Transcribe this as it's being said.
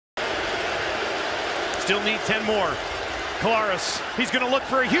still need 10 more. Collaros, he's going to look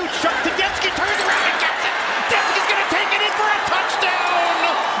for a huge shot to Demski, turns around and gets it! Demski's going to take it in for a touchdown!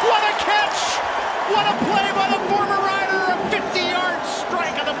 What a catch! What a play by the former Rider! A 50-yard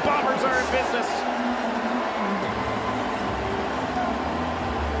strike, and the Bombers are in business.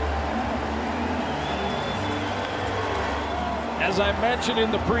 As I mentioned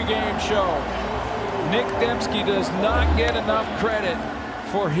in the pregame show, Nic Demski does not get enough credit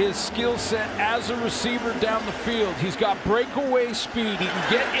for his skill set as a receiver down the field. He's got breakaway speed. He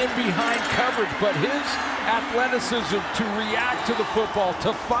can get in behind coverage, but his athleticism to react to the football,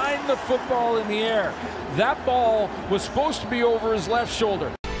 to find the football in the air. That ball was supposed to be over his left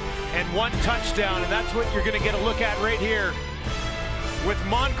shoulder. And one touchdown, and that's what you're going to get a look at right here. With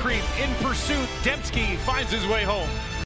Moncrief in pursuit, Demski finds his way home.